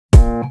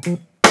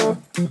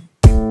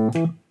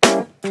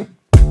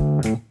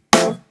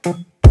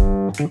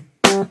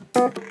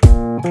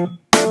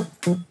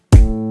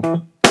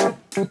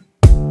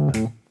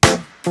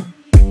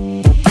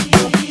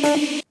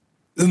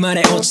生ま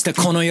れ落ちた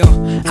この世、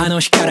あの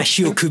日から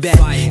火をくべ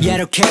や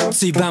るcake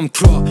ついばむ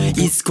crow、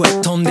いつこ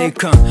へ飛んでい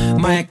か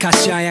ん、まやか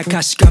しあや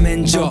かし画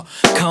面上、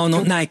顔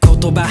のない言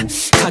葉、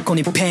過去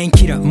に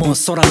painkiller、もう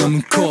空の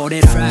向こう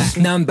俺ら、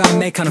何番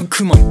目かの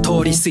雲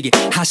通り過ぎ、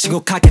はし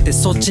ごかけて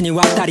そっちに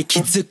渡り気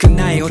づく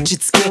ない落ち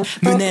着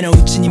き、胸の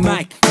内にマ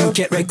イク向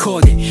け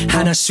record、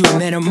話は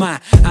目の前、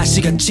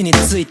足が地に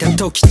ついた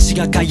時、血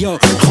が通う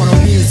こ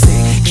のmusic、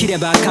切れ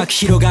ば赤く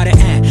広がる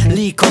円、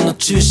リーコンの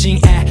中心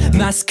へ、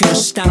マスクの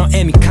下の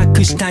笑み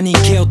隠した人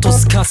気を落と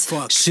すカス、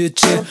集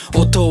中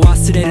音を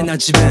忘れるな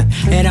自分、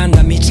選ん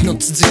だ道の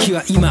続き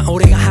は今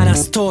俺が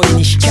話す通り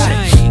に光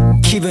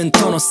る、気分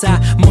との差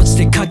文字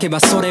で書けば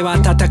それは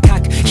温か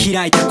く、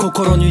開いた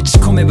心に打ち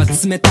込めば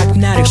冷たく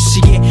なる不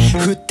思議、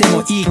振って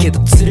もいいけど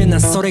釣るな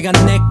それが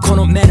根っこ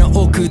の目の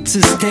奥映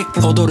すテッ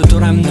ク、踊るド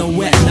ラムの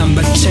上ナン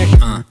バーチェッ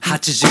ク、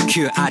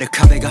89ある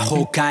壁が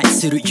崩壊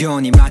するよ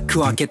うに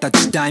幕を開けた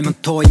時代も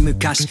遠い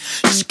昔、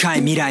近い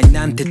未来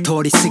なんて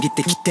通り過ぎ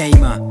てきて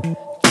今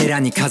寺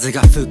に風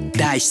が吹く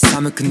大し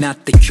寒くなっ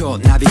て今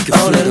日なびく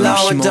フレードの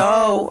紐、俺ら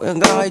はどう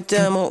描い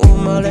ても生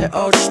まれ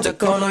落ちた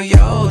この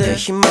世で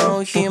暇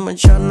を暇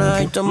じゃ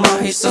ないと麻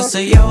痺さ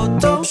せよ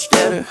うとし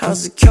てるは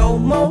ず、今日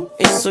も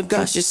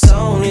忙し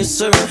そうに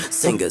する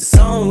Sing a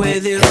song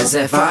with you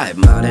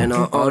SF5 まで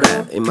の俺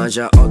今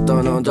じゃ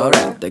音のどれ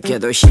だけ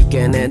ど弾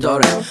けねえど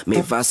れ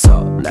ミファ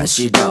ソラ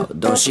シド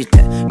どうして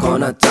こう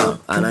なったん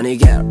穴逃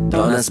げる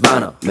ドーナツバ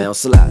の目を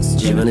そらす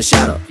自分のシ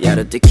ャドウや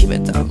るって決め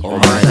たお前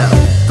だ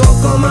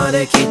ここま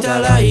で来た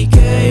ら行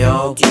け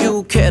よ言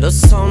うけど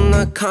そん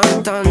な簡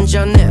単じ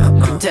ゃね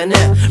えってね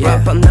ラ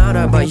ッパな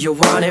らば弱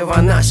音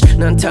はなし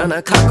なんて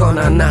な過去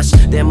なな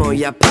しでも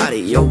やっぱ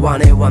り弱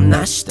音は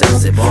なしだ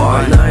ぜボ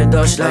ーイ同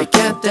い年来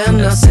欠点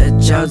なせ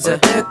ちゃうぜ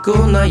テ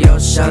クなよ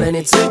シャレ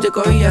について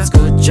こいや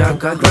作っちゃう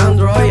かグラン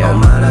ドロイヤルお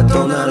前ら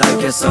とならい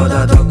けそう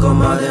だどこ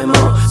までも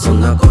そん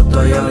なこ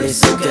とより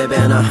スケベ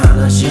な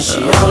話し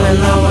よう俺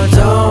らは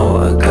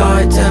どう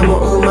描いても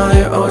生ま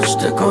れ落ち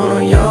てこ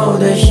の世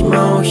で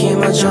暇を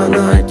暇じゃ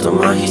ないと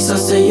麻痺さ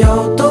せ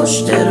ようと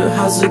してる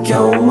はず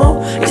今日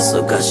も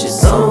忙し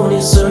そう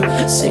にする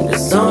Sing a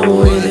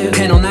song with you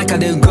手の中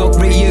で動く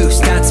Ryu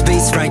STUTS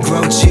beats like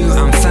Rhodes you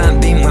I'm fine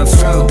beam my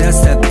flow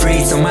That's that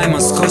breeze お前も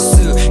少し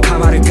ずつ変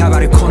わ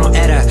るこの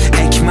エラ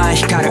ー駅前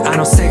光るあ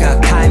の背が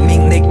タイミ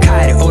ングで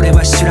帰る俺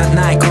は知らない